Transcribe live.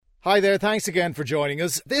Hi there, thanks again for joining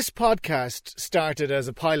us. This podcast started as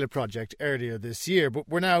a pilot project earlier this year, but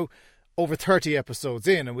we're now over 30 episodes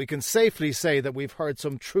in, and we can safely say that we've heard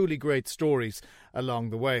some truly great stories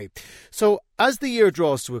along the way. So as the year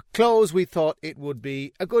draws to a close, we thought it would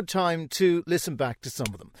be a good time to listen back to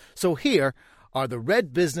some of them. So here are the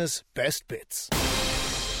RedBusiness best bits.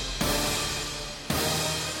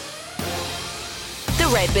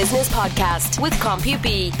 The RedBusiness Podcast with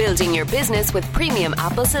CompuB. Building your business with premium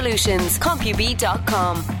Apple solutions.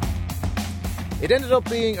 CompuB.com. It ended up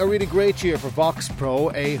being a really great year for Vox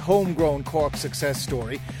Pro, a homegrown Cork success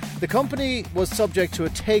story. The company was subject to a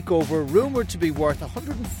takeover rumoured to be worth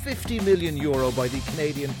 €150 million by the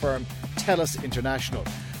Canadian firm TELUS International.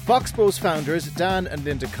 Vox Pro's founders, Dan and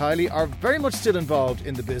Linda Kiley, are very much still involved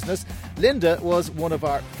in the business. Linda was one of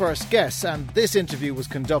our first guests, and this interview was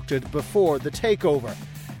conducted before the takeover.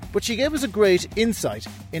 But she gave us a great insight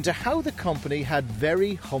into how the company had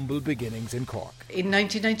very humble beginnings in Cork. In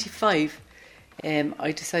 1995,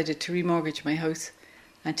 I decided to remortgage my house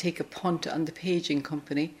and take a punt on the paging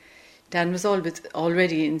company. Dan was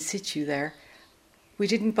already in situ there. We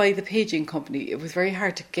didn't buy the paging company. It was very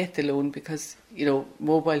hard to get the loan because,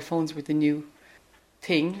 mobile phones were the new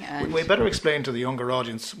thing. And we better explain to the younger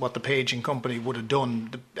audience what the paging company would have done.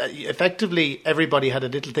 Effectively, everybody had a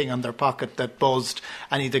little thing on their pocket that buzzed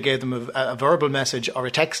and either gave them a verbal message or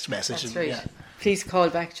a text message. That's right. Yeah. Please call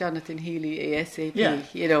back Jonathan Healy ASAP.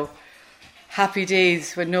 Yeah. Happy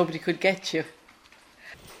days when nobody could get you.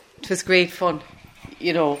 It was great fun.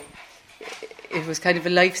 It was kind of a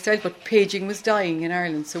lifestyle, but paging was dying in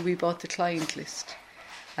Ireland, so we bought the client list.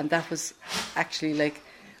 And that was actually like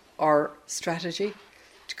our strategy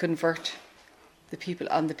to convert the people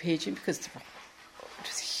on the paging, because it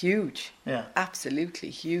was huge. Yeah. Absolutely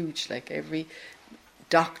huge. Like every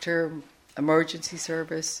doctor, emergency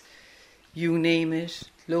service, you name it,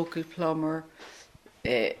 local plumber,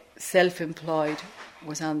 self-employed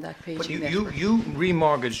was on that paging network. You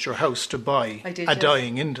remortgaged your house to buy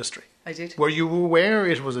dying industry. I did. Were you aware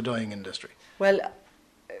it was a dying industry? Well,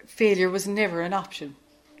 failure was never an option.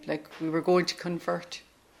 Like, we were going to convert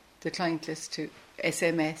the client list to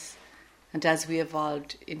SMS, and as we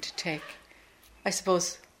evolved into tech, I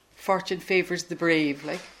suppose fortune favours the brave.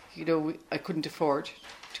 I couldn't afford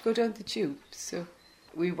to go down the tube, so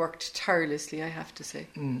we worked tirelessly, I have to say.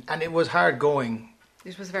 And it was hard going.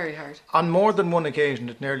 It was very hard. On more than one occasion,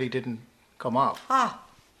 it nearly didn't come off.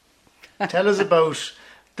 Tell us about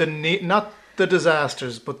not the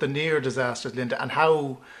disasters, but the near disasters, Linda, and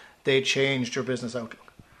how they changed your business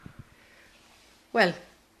outlook. Well,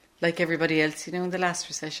 like everybody else, in the last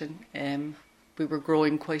recession, we were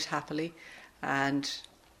growing quite happily, and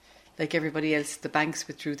like everybody else, the banks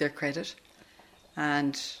withdrew their credit,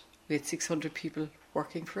 and we had 600 people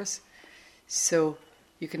working for us. So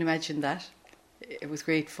you can imagine that. It was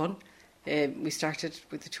great fun. We started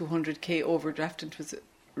with the 200k overdraft, and it was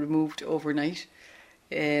removed overnight.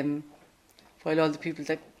 While all the people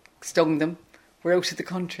that stung them were out of the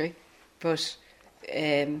country. But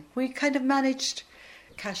we kind of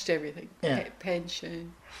cashed everything. Yeah.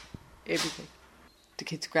 Pension, everything. The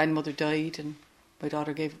kid's grandmother died and my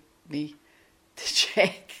daughter gave me the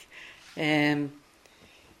cheque.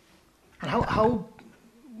 How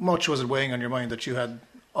much was it weighing on your mind that you had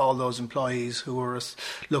all those employees who were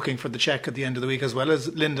looking for the cheque at the end of the week, as well as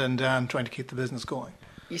Linda and Dan trying to keep the business going?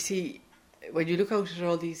 You see, when you look out at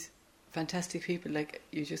all these fantastic people,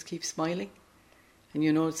 you just keep smiling, and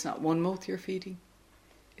it's not one mouth you're feeding,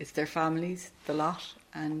 it's their families, the lot,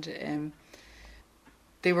 and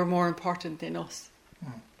they were more important than us,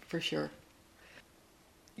 for sure.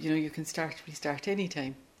 You can restart any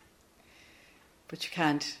time, but you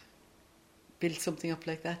can't build something up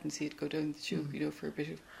like that and see it go down the tube, for a bit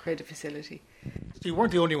of credit facility. So you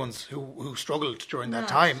weren't the only ones who struggled during that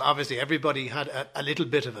time. Obviously, everybody had a little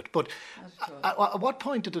bit of it. But at what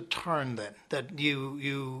point did it turn then that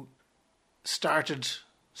you started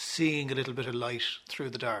seeing a little bit of light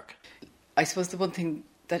through the dark? I suppose the one thing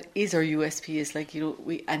that is our USP is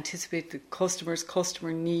we anticipate the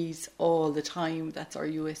customer needs all the time. That's our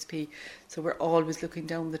USP. So we're always looking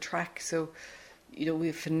down the track. So we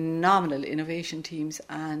have phenomenal innovation teams,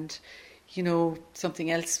 and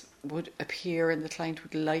something else would appear and the client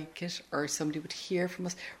would like it, or somebody would hear from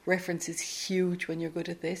us. Reference is huge when you're good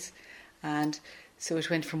at this, and so it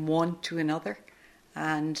went from one to another,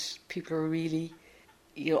 and people are really,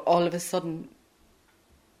 all of a sudden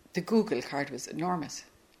the Google card was enormous.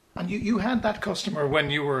 And you had that customer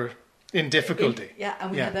when you were in difficulty.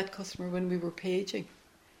 And we had that customer when we were paging.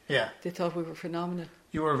 Yeah. They thought we were phenomenal.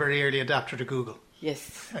 You were a very early adapter to Google.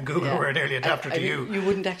 Yes. And Google were an early adapter to you. You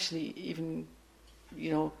wouldn't actually even,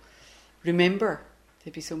 remember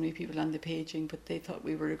there'd be so many people on the paging, but they thought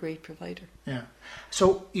we were a great provider. Yeah.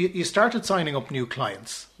 So you started signing up new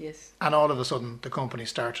clients. Yes. And all of a sudden the company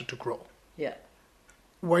started to grow. Yeah.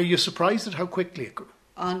 Were you surprised at how quickly it grew?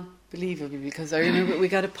 Unbelievable, because I remember we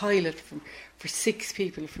got a pilot for 6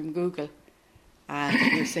 people from Google, and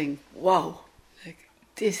we were saying, wow, like,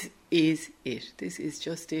 this is it. This is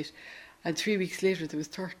just it. And 3 weeks later there was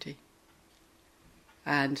 30.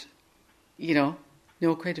 And, you know,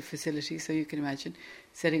 no credit facility, so you can imagine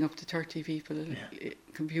setting up to 30 people,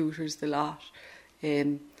 computers, the lot.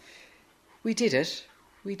 We did it.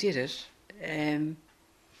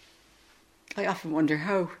 I often wonder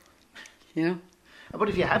how, you know. But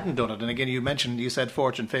if you hadn't done it, and again you said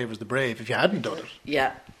fortune favours the brave, if you hadn't done it.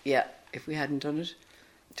 Yeah, if we hadn't done it,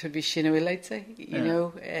 it would be Shinawil, I'd say, you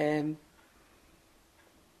know.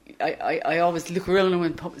 I always look around and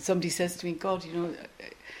when somebody says to me, God, you know,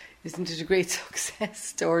 isn't it a great success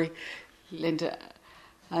story, Linda?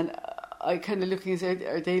 And I kind of looking and say,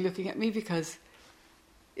 are they looking at me? Because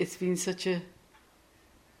it's been such a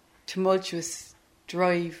tumultuous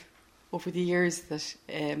drive over the years that,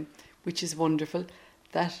 which is wonderful,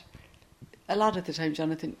 that a lot of the time,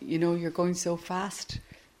 Jonathan, you know, you're going so fast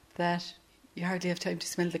that you hardly have time to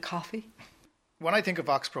smell the coffee. When I think of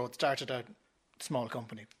VoxPro, it started out small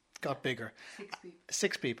company, got bigger. 6 people.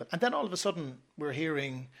 6 people. And then all of a sudden we're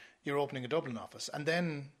hearing you're opening a Dublin office. And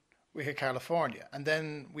then we hear California. And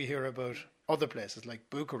then we hear about other places like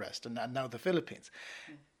Bucharest and now the Philippines.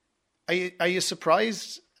 Are you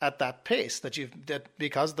surprised at that pace that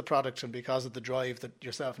because of the product and because of the drive that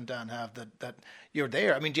yourself and Dan have that you're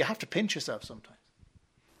there? I mean, do you have to pinch yourself sometimes?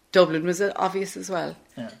 Dublin was obvious as well.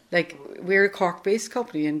 Yeah. Like, we're a Cork-based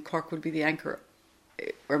company and Cork would be the anchor.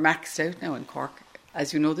 We're maxed out now in Cork.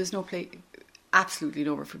 As you know, there's no place, absolutely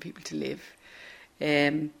nowhere for people to live.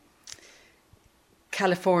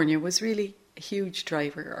 California was really a huge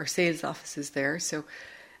driver. Our sales office is there. So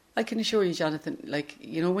I can assure you, Jonathan, like,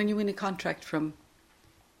 you know, when you win a contract from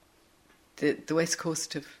the west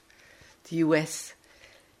coast of the US,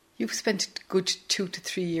 you've spent a good 2 to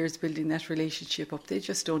 3 years building that relationship up. They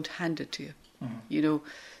just don't hand it to you, you know.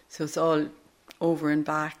 So it's all over and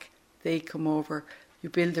back. They come over, you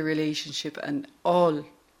build a relationship, and all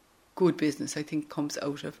good business, I think, comes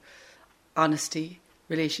out of honesty,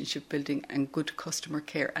 relationship building, and good customer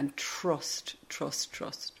care, and trust.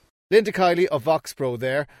 Linda Kiley of VoxPro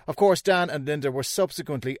there. Of course, Dan and Linda were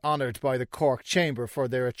subsequently honoured by the Cork Chamber for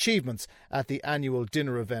their achievements at the annual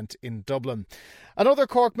dinner event in Dublin. Another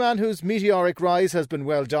Cork man whose meteoric rise has been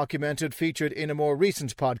well documented featured in a more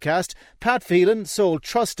recent podcast. Pat Phelan sold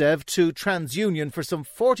TrustDev to TransUnion for some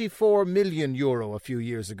 €44 million a few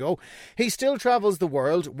years ago. He still travels the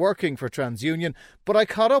world working for TransUnion, but I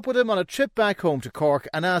caught up with him on a trip back home to Cork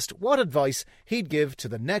and asked what advice he'd give to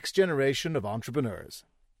the next generation of entrepreneurs.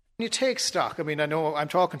 You take stock. I mean, I know I'm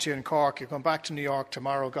talking to you in Cork. You're going back to New York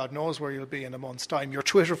tomorrow. God knows where you'll be in a month's time. Your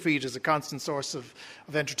Twitter feed is a constant source of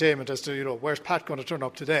entertainment as to, you know, where's Pat going to turn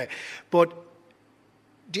up today? But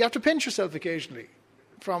do you have to pinch yourself occasionally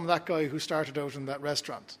from that guy who started out in that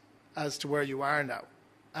restaurant as to where you are now?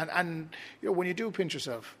 And you know, when you do pinch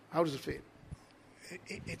yourself, how does it feel?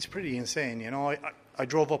 It's pretty insane. You know, I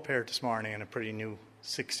drove up here this morning in a pretty new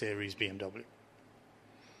 6 Series BMW.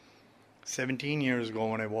 17 years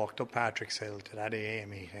ago when I walked up Patrick's Hill to that AA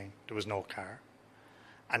meeting, there was no car.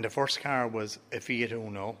 And the first car was a Fiat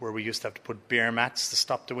Uno, where we used to have to put beer mats to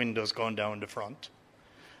stop the windows going down the front.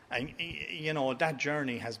 And, you know, that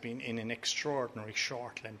journey has been in an extraordinary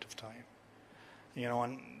short length of time. You know,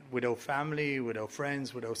 and without family, without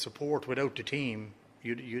friends, without support, without the team,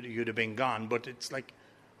 you'd have been gone. But it's like,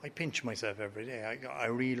 I pinch myself every day. I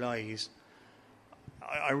realise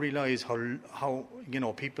how you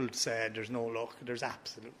know, people said there's no luck. There's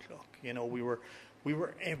absolute luck. You know, we were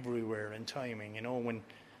everywhere in timing. You know, when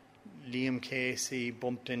Liam Casey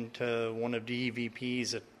bumped into one of the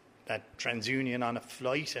EVPs at TransUnion on a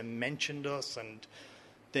flight and mentioned us, and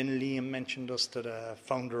then Liam mentioned us to the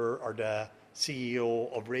founder or the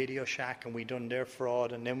CEO of Radio Shack, and we done their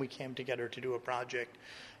fraud, and then we came together to do a project.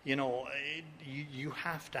 You know, you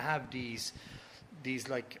have to have these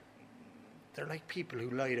like. They're like people who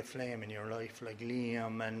light a flame in your life, like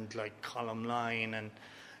Liam and like Colm Line, and,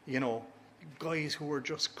 you know, guys who are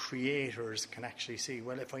just creators can actually see,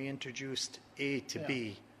 well, if I introduced A to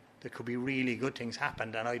B, there could be really good things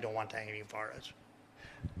happen, and I don't want anything for it.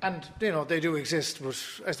 And, you know, they do exist, but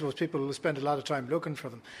I suppose people will spend a lot of time looking for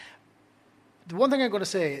them. The one thing I'm going to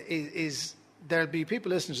say is there'll be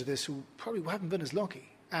people listening to this who probably haven't been as lucky.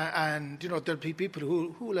 And you know, there'll be people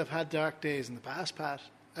who will have had dark days in the past, Pat,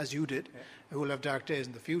 as you did, who will have dark days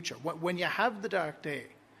in the future. When you have the dark day,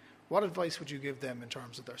 What advice would you give them in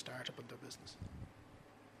terms of their startup and their business?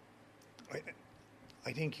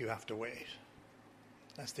 I think you have to wait.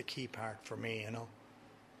 That's the key part for me,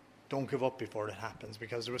 Don't give up before it happens,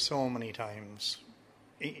 because there were so many times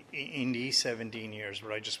in these 17 years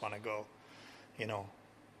where I just want to go,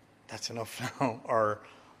 that's enough now, or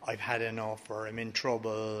I've had enough, or I'm in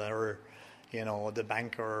trouble, or, the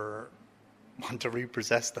banker want to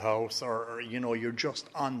repossess the house, or you're just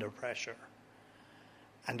under pressure.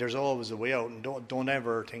 And there's always a way out, and don't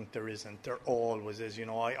ever think there isn't. There always is.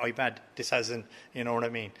 I've had, this hasn't, you know what I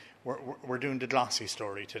mean? We're doing the glossy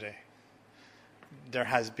story today. There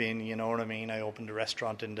has been, you know what I mean? I opened a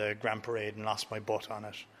restaurant in the Grand Parade and lost my butt on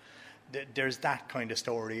it. There's that kind of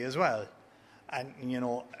story as well. And,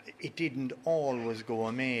 it didn't always go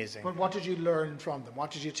amazing. But what did you learn from them?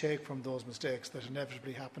 What did you take from those mistakes that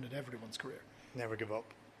inevitably happen in everyone's career? Never give up.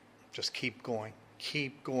 Just keep going.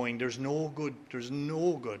 Keep going. There's no good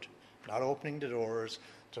not opening the doors.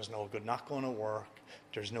 There's no good not going to work.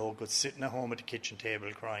 There's no good sitting at home at the kitchen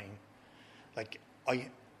table crying. Like,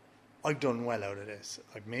 I've done well out of this.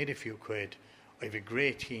 I've made a few quid. I have a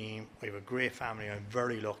great team. I have a great family. I'm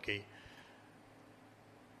very lucky.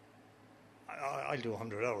 I'll do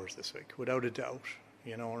 100 hours this week, without a doubt.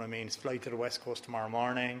 You know what I mean? It's flight to the West Coast tomorrow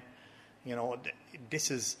morning.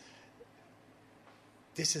 This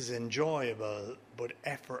is enjoyable, but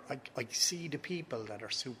effort. I see the people that are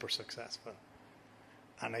super successful,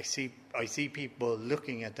 and I see people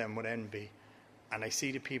looking at them with envy, and I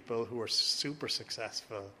see the people who are super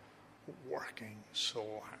successful working so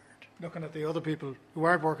hard. Looking at the other people who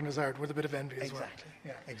aren't working as hard with a bit of envy as well. Exactly.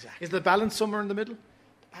 Yeah, exactly. Is the balance somewhere in the middle?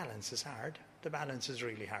 The balance is hard. The balance is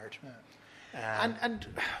really hard. Yeah. And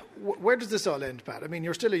where does this all end, Pat? I mean,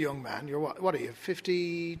 you're still a young man. You're what are you,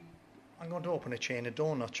 50? I'm going to open a chain of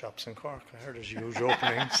donut shops in Cork. I heard there's huge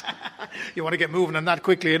openings. You want to get moving on that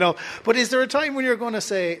quickly, But is there a time when you're going to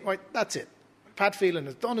say, right, that's it. Pat Phelan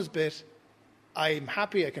has done his bit. I'm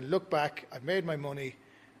happy. I can look back. I've made my money.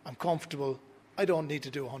 I'm comfortable. I don't need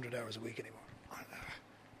to do 100 hours a week anymore.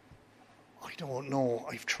 I don't know.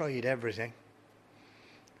 I've tried everything.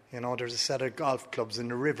 There's a set of golf clubs in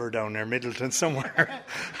the river down there, Middleton somewhere.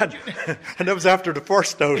 and that was after the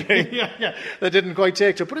first outing. yeah. That didn't quite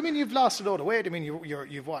take to it. But I mean, you've lost a lot of weight. I mean,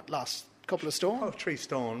 you've lost a couple of stone? Oh, 3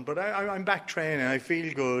 stone. But I'm back training. I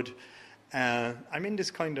feel good. I'm in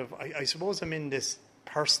this kind of, I suppose I'm in this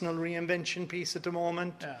personal reinvention piece at the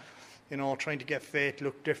moment. Yeah. Trying to get fit,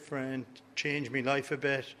 look different, change my life a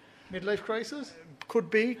bit. Midlife crisis? Could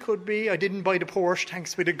be. I didn't buy the Porsche,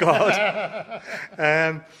 thanks be to God.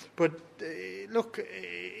 But look,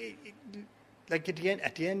 like at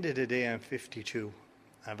the end of the day, I'm 52.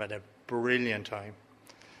 I've had a brilliant time.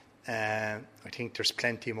 I think there's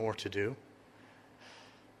plenty more to do.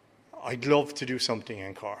 I'd love to do something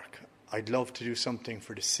in Cork. I'd love to do something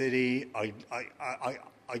for the city. I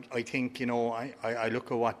think I look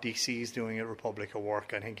at what DC is doing at Republic of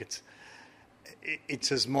Work. I think it's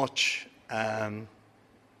as much.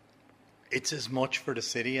 It's as much for the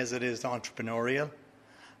city as it is entrepreneurial.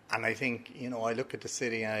 And I think, I look at the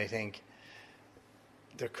city and I think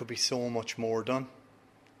there could be so much more done.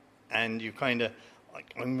 And you kind of,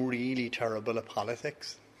 I'm really terrible at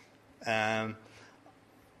politics. But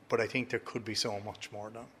I think there could be so much more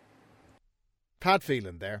done. Pat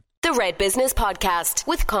Phelan there. The Red Business Podcast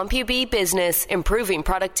with CompuB Business. Improving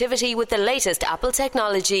productivity with the latest Apple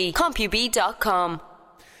technology. CompuB.com.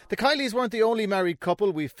 The Kileys weren't the only married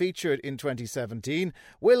couple we featured in 2017.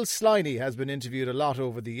 Will Sliney has been interviewed a lot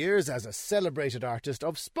over the years as a celebrated artist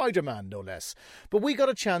of Spider-Man, no less. But we got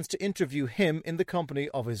a chance to interview him in the company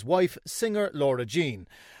of his wife, singer Laura Jean.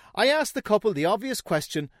 I asked the couple the obvious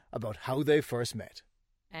question about how they first met.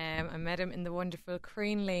 I met him in the wonderful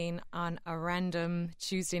Crean Lane on a random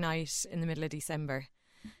Tuesday night in the middle of December.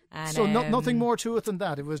 And, so nothing more to it than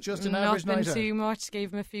that. It was just an average night out. Nothing too much.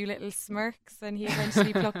 Gave him a few little smirks, and he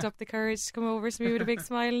eventually plucked up the courage to come over to me with a big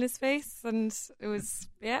smile on his face. And it was,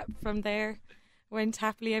 from there, went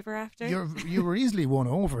happily ever after. You were easily won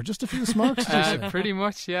over. Just a few smirks. Pretty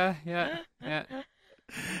much, yeah.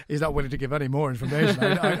 He's not willing to give any more information.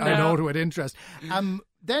 I know to it interest.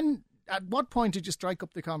 Then, at what point did you strike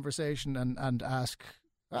up the conversation and ask,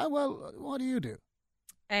 what do you do?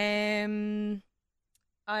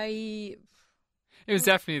 It was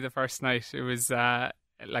definitely the first night. It was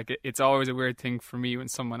it's always a weird thing for me when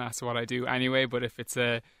someone asks what I do anyway, but if it's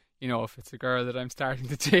a girl that I'm starting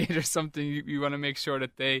to date or something, you want to make sure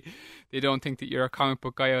that they don't think that you're a comic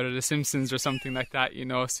book guy out of The Simpsons or something like that,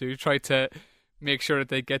 so you try to make sure that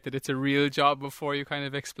they get that it's a real job before you kind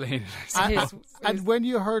of explain it. And when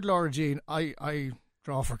you heard Laura Jean, I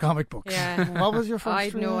draw for comic books. Yeah. What was your first I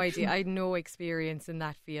had no reaction? idea. I had no experience in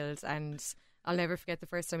that field, and I'll never forget the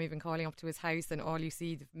first time even calling up to his house, and all you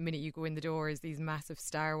see the minute you go in the door is these massive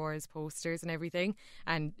Star Wars posters and everything.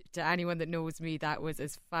 And to anyone that knows me, that was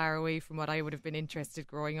as far away from what I would have been interested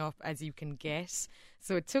growing up as you can get.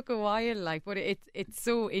 So it took a while, like, but it's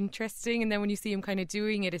so interesting. And then when you see him kind of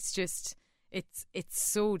doing it, it's just it's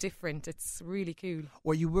so different. It's really cool.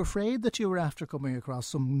 Were you afraid that you were after coming across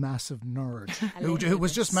some massive nerd who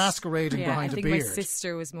was just masquerading behind a beard? I think my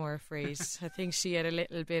sister was more afraid. I think she had a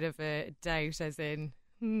little bit of a doubt, as in,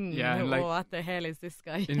 what the hell is this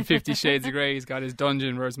guy? In 50 Shades of Grey, he's got his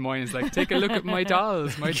dungeon, whereas mine is like, take a look at my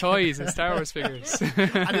dolls, my toys, and Star Wars figures.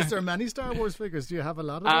 And is there many Star Wars figures? Do you have a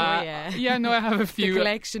lot of them? Yeah, no, I have a few. The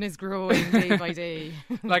collection is growing day by day.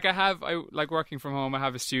 I like working from home. I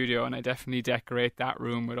have a studio, and I definitely decorate that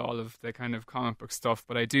room with all of the kind of comic book stuff.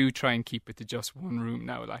 But I do try and keep it to just one room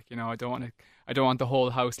now. Like, you know, I don't want the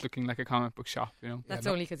whole house looking like a comic book shop. You know, that's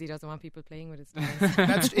only because he doesn't want people playing with his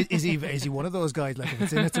toys. Is he one of those guys? Like, if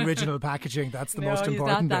it's in its original packaging, that's the most important.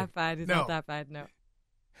 No, he's not that bad. He's not that bad. No.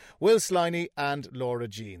 Will Sliney and Laura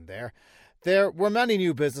Jean there. There were many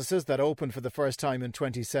new businesses that opened for the first time in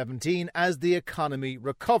 2017 as the economy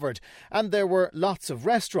recovered, and there were lots of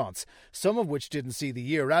restaurants, some of which didn't see the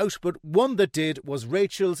year out, but one that did was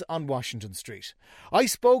Rachel's on Washington Street. I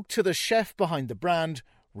spoke to the chef behind the brand,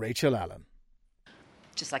 Rachel Allen.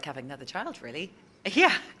 Just like having another child, really.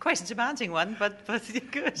 Yeah, quite a demanding one, but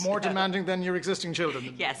good. More demanding than your existing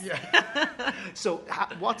children. Yes. Yeah. So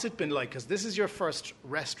what's it been like? Because this is your first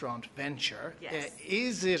restaurant venture. Yes.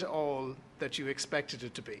 Is it all that you expected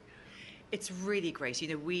it to be? It's really great. You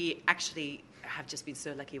know, we actually have just been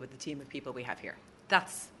so lucky with the team of people we have here.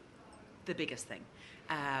 That's the biggest thing,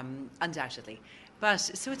 undoubtedly. But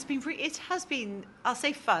so it has been, I'll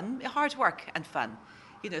say, fun, hard work and fun.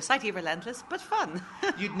 You know, slightly relentless, but fun.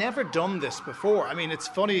 You'd never done this before. I mean, it's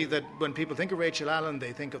funny that when people think of Rachel Allen,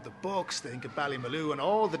 they think of the books, they think of Ballymaloo and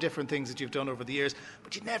all the different things that you've done over the years,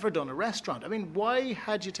 but you'd never done a restaurant. I mean, why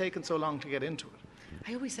had you taken so long to get into it?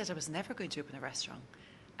 I always said I was never going to open a restaurant.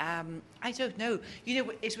 I don't know. You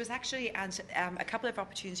know, it was actually, and a couple of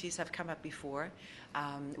opportunities have come up before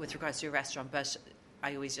with regards to a restaurant, but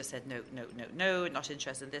I always just said, no, not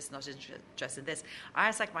interested in this, not interested in this. I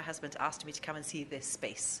was like, my husband asked me to come and see this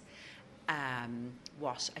space. I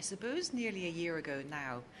suppose nearly a year ago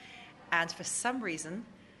now. And for some reason,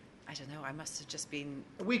 I don't know, I must have just been...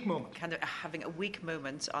 A weak moment. Kind of having a weak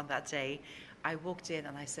moment on that day. I walked in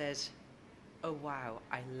and I said, oh, wow,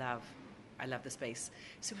 I love the space.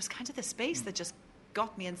 So it was kind of the space that just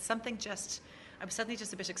got me, and I was suddenly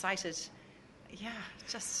just a bit excited. Yeah,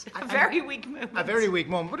 just a very weak moment. A very weak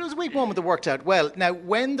moment, but it was a weak moment that worked out well. Now,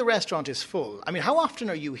 when the restaurant is full, I mean, how often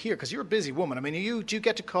are you here? Because you're a busy woman. I mean, do you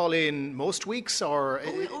get to call in most weeks, or?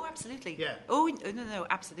 Oh, absolutely. Yeah. Oh, no,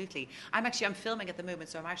 absolutely. I'm filming at the moment,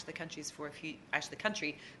 so I'm out of the country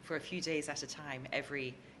for a few days at a time,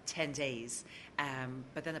 every 10 days.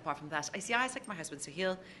 But then apart from that, I like my husband, so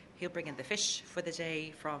he'll bring in the fish for the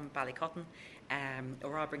day from Ballycotton,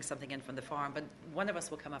 or I'll bring something in from the farm. But one of us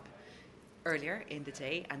will come up earlier in the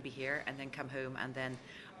day and be here, and then come home, and then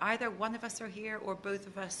either one of us are here or both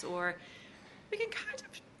of us, or we can kind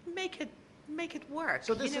of make it work.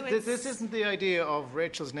 So this isn't the idea of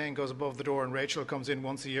Rachel's name goes above the door and Rachel comes in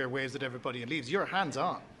once a year, waves at everybody and leaves. You're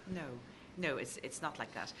hands-on. No, it's not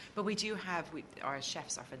like that. But we do have, our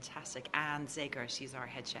chefs are fantastic. Anne Zager, she's our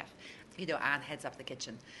head chef. You know, Anne heads up the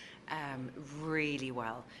kitchen really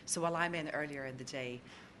well. So while I'm in earlier in the day,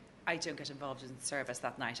 I don't get involved in service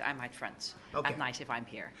that night. I'm out front at night if I'm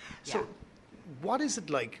here. So what is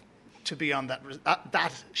it like to be on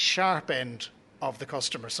that sharp end of the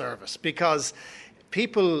customer service? Because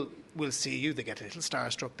people will see you, they get a little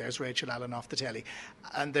starstruck, there's Rachel Allen off the telly,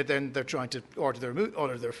 and they're trying to order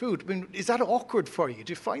their food. I mean, is that awkward for you?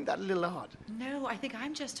 Do you find that a little odd? No, I think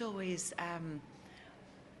I'm just always...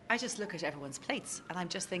 I just look at everyone's plates and I'm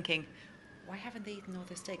just thinking... Why haven't they eaten all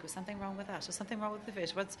this steak? Was something wrong with that? Was something wrong with the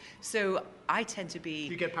fish? So I tend to be...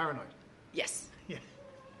 You get paranoid? Yes. Yeah.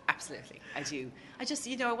 Absolutely, I do. I just,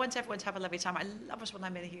 I want everyone to have a lovely time. I love it when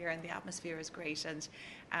I'm in here and the atmosphere is great,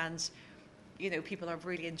 and people are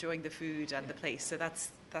really enjoying the food and the place. So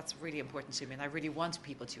that's really important to me, and I really want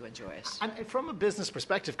people to enjoy it. And from a business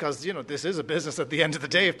perspective, because, this is a business at the end of the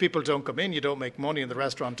day. If people don't come in, you don't make money and the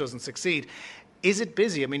restaurant doesn't succeed. Is it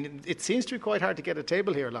busy? I mean, it seems to be quite hard to get a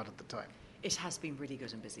table here a lot of the time. It has been really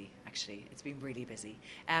good and busy, actually. It's been really busy.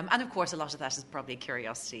 And of course, a lot of that is probably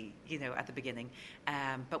curiosity, at the beginning.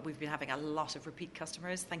 But we've been having a lot of repeat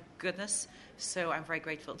customers, thank goodness. So I'm very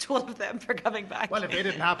grateful to all of them for coming back. Well, if it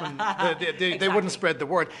didn't happen, they Exactly. wouldn't spread the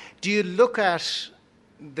word. Do you look at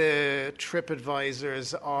the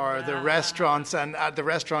TripAdvisors or the restaurants and the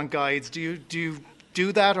restaurant guides? Do you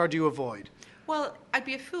do that or do you avoid? Well, I'd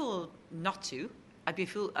be a fool not to. I'd be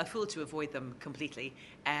a fool to avoid them completely.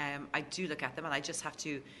 I do look at them, and I just have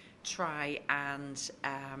to try and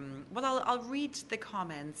I'll read the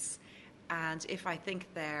comments, and if I think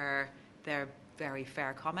they're very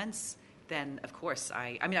fair comments, then of course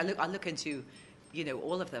I'll look into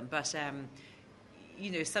all of them, but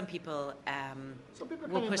some people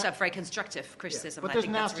will put up very constructive criticism. But there's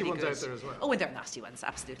nasty ones out there as well. Oh, and there are nasty ones,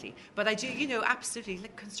 absolutely. But I do, absolutely,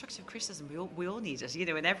 like constructive criticism. We all need it,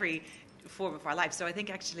 in every form of our life. So I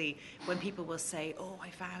think actually when people will say, "Oh,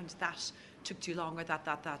 I found that took too long," or that,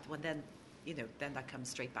 well then, then that comes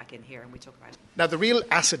straight back in here and we talk about it. Now the real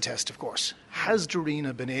acid test, of course, has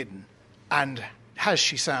Dorina been in, and has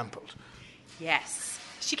she sampled? Yes,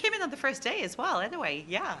 she came in on the first day as well. Anyway,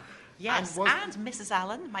 yeah. Yes, and Mrs.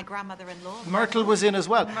 Allen, my grandmother-in-law. Myrtle was in as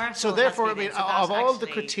well. Myrtle so therefore, of all the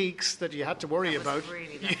critiques that you had to worry about,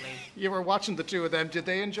 really lovely. You were watching the two of them. Did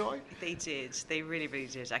they enjoy? They did. They really, really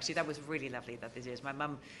did. Actually, that was really lovely that they did. My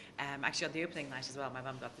mum, actually on the opening night as well, my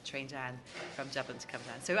mum got the train down from Dublin to come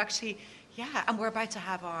down. So actually, yeah, and we're about to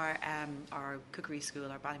have our cookery school,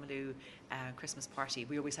 our Ballymaloo Christmas party.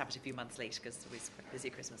 We always have it a few months late because it's quite busy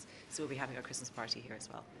at Christmas. So we'll be having our Christmas party here as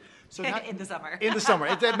well. So in the summer. In the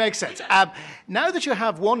summer. That makes sense. Now that you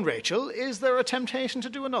have one, Rachel, is there a temptation to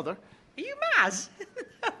do another? Are you mad?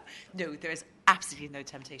 No, there is absolutely no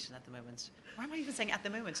temptation at the moment. Why am I even saying at the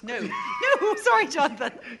moment? No, sorry,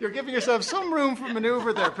 Jonathan. You're giving yourself some room for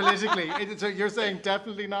manoeuvre there politically. So you're saying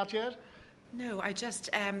definitely not yet? No, I just,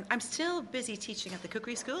 I'm still busy teaching at the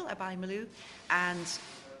cookery school at Ballymaloo, and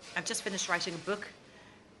I've just finished writing a book.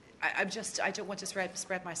 I don't want to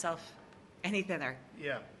spread myself any thinner.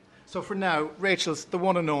 Yeah. So for now, Rachel's The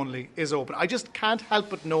One and Only is open. I just can't help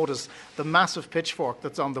but notice the massive pitchfork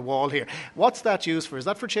that's on the wall here. What's that used for? Is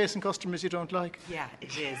that for chasing customers you don't like? Yeah,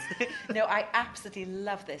 it is. No, I absolutely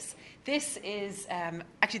love this. This is,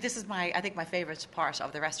 this is I think my favourite part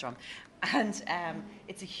of the restaurant. And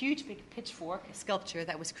it's a huge big pitchfork, a sculpture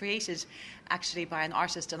that was created actually by an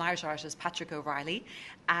Irish artist, Patrick O'Reilly.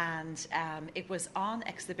 And it was on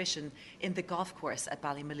exhibition in the golf course at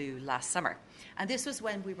Ballymaloo last summer. And this was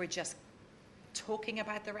when we were just talking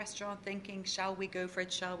about the restaurant, thinking, shall we go for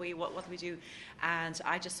it? Shall we? What do we do? And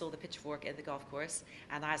I just saw the pitchfork in the golf course.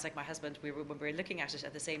 And I was like my husband, when we were looking at it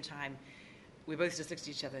at the same time, we both just looked at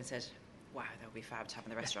each other and said, wow, that would be fab to have in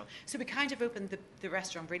the restaurant. So we kind of opened the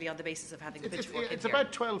restaurant really on the basis of having a pitchfork It's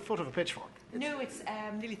about 12 foot of a pitchfork. No, it's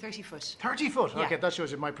nearly 30 foot. 30 foot? Yeah. Okay, that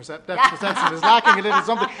shows you my perception is lacking a little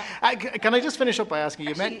something. Can I just finish up by asking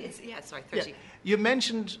you? 30. Yeah. You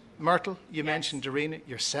mentioned Myrtle, you mentioned Dorina,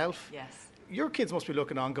 yourself. Yes. Your kids must be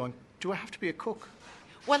looking on going, do I have to be a cook?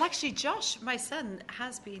 Well, actually, Josh, my son,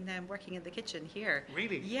 has been working in the kitchen here.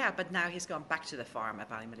 Really? Yeah, but now he's gone back to the farm at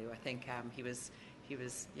Ballymaloo. I think he was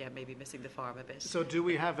maybe missing the farm a bit. So do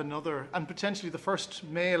we have another, and potentially the first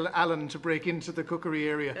male Alan to break into the cookery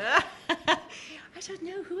area? I don't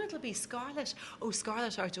know who it'll be. Scarlett. Oh,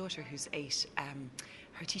 Scarlett, our daughter, who's 8.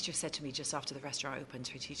 Her teacher said to me just after the restaurant opened,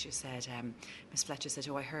 her teacher said, Miss Fletcher said,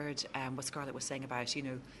 I heard what Scarlett was saying about,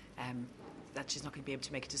 that she's not going to be able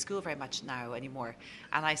to make it to school very much now anymore.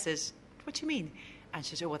 And I said, what do you mean? And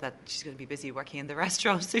she said, that she's going to be busy working in the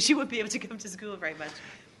restaurant, so she won't be able to come to school very much.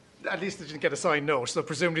 At least they didn't get a signed note, so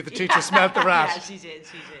presumably the teacher smelt the rat. Yeah, she did.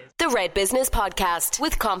 The Red Business Podcast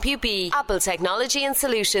with CompuB. Apple technology and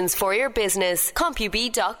solutions for your business.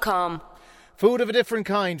 CompuB.com. Food of a different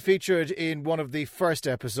kind featured in one of the first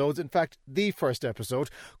episodes. In fact, the first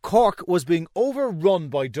episode. Cork was being overrun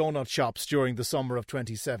by donut shops during the summer of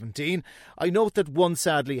 2017. I note that one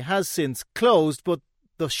sadly has since closed, but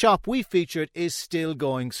the shop we featured is still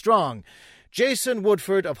going strong. Jason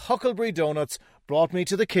Woodford of Huckleberry Donuts brought me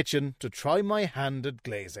to the kitchen to try my hand at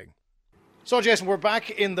glazing. So, Jason, we're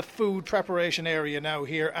back in the food preparation area now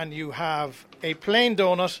here, and you have a plain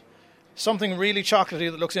donut, something really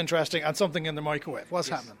chocolatey that looks interesting, and something in the microwave. What's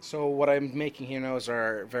happening? So what I'm making here now is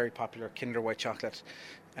our very popular Kinder White chocolate.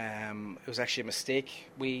 It was actually a mistake.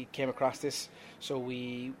 We came across this. So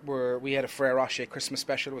we had a Ferrero Rocher Christmas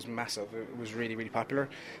special. It was massive. It was really, really popular.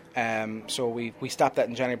 So we stopped that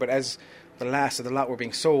in January. But as the last of the lot were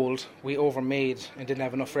being sold, we overmade and didn't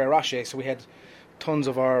have enough Ferrero Rocher. So we had tons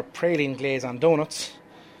of our praline glaze on donuts.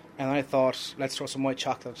 And I thought, let's throw some white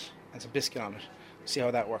chocolate and some biscuit on it. See how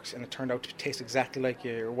that works. And it turned out to taste exactly like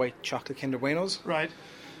your white chocolate Kinder Buenos. Right.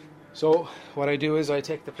 So what I do is I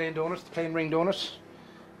take the plain donut, the plain ring donut.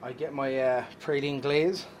 I get my praline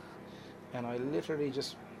glaze, and I literally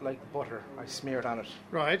just, like butter, I smear it on it.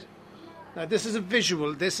 Right. Now, this is a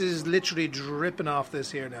visual. This is literally dripping off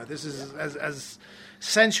this here now. This is as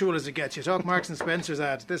sensual as it gets. You talk Marks and Spencer's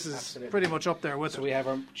ad. This is Absolutely. pretty much up there with it. So we have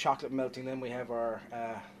our chocolate melting, then we have our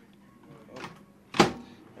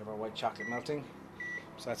white chocolate melting.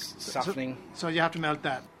 So that's softening. So you have to melt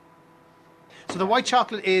that. So the white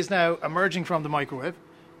chocolate is now emerging from the microwave.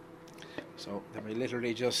 So then we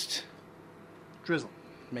literally just Drizzle.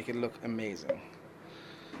 make it look amazing.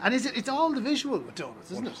 And it's all the visual with donuts,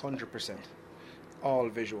 isn't it? 100%. All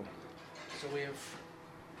visual. So we have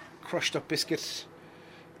crushed up biscuits.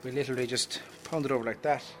 We literally just pound it over like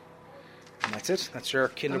that. And that's it. That's your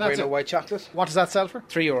Kinder And that's Bueno it. white chocolate. What does that sell for?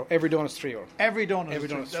 €3. Every donut's €3. Every donut. Every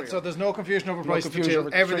is donut is three. €3. So there's no confusion over price. confusion over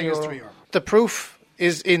Everything is €3. €3. The proof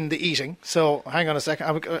is in the eating. So hang on a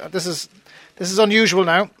second. This is unusual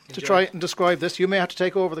now to try and describe this. You may have to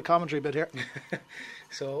take over the commentary bit here.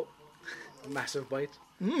 So, a massive bite.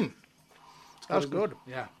 That's good.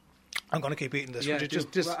 Yeah. I'm going to keep eating this. Yeah, Would you do.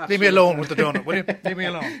 just Well, leave me absolutely. alone with the donut, will you? Leave me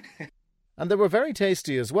alone. And they were very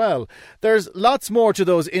tasty as well. There's lots more to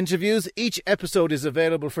those interviews. Each episode is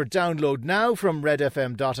available for download now from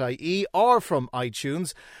redfm.ie or from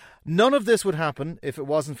iTunes. None of this would happen if it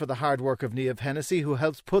wasn't for the hard work of Niamh Hennessy, who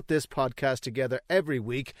helps put this podcast together every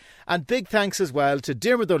week. And big thanks as well to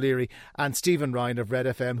Diarmuid O'Leary and Stephen Ryan of Red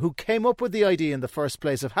FM, who came up with the idea in the first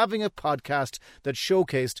place of having a podcast that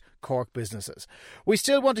showcased Cork businesses. We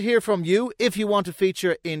still want to hear from you. If you want to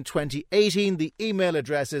feature in 2018, the email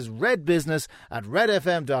address is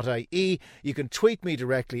redbusiness@redfm.ie. You can tweet me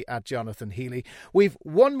directly at Jonathan Healy. We've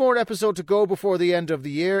one more episode to go before the end of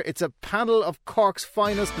the year. It's a panel of Cork's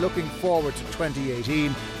finest, looking forward to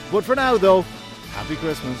 2018. But for now, though, happy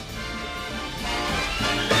Christmas.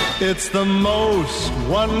 It's the most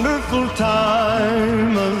wonderful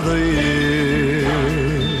time of the year,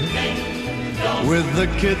 with the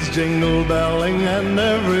kids jingle belling and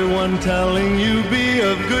everyone telling you be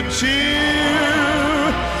of good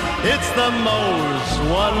cheer. It's the most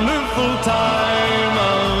wonderful time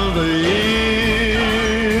of the year.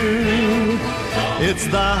 It's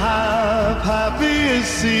the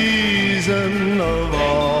happiest season of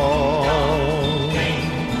all,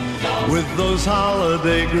 with those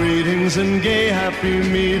holiday greetings and gay happy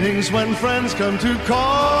meetings when friends come to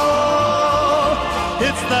call.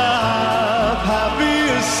 It's the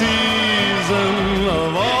happiest season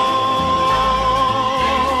of all.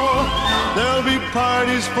 There'll be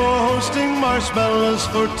parties for hosting, marshmallows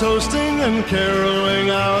for toasting, and caroling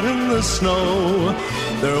out in the snow.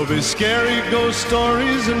 There'll be scary ghost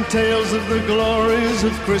stories and tales of the glories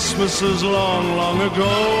of Christmases long, long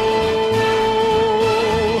ago.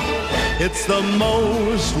 It's the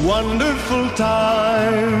most wonderful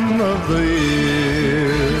time of the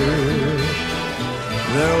year.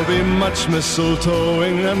 There'll be much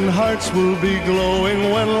mistletoeing and hearts will be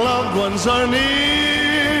glowing when loved ones are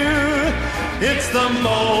near. It's the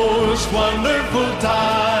most wonderful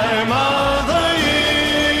time of the year.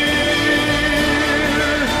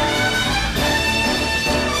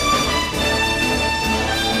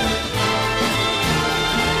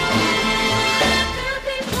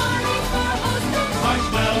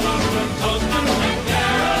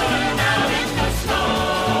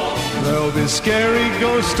 There'll be scary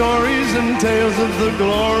ghost stories and tales of the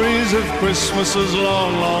glories of Christmases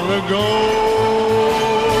long, long ago.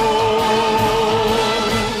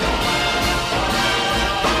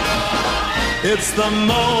 It's the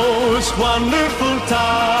most wonderful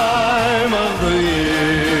time of the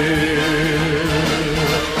year.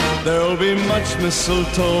 There'll be much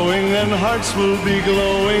mistletoeing and hearts will be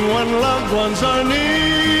glowing when loved ones are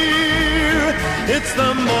near. It's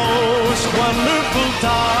the most wonderful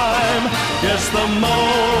time, yes, the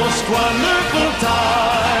most wonderful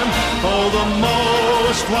time, oh, the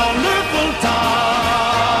most wonderful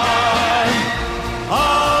time.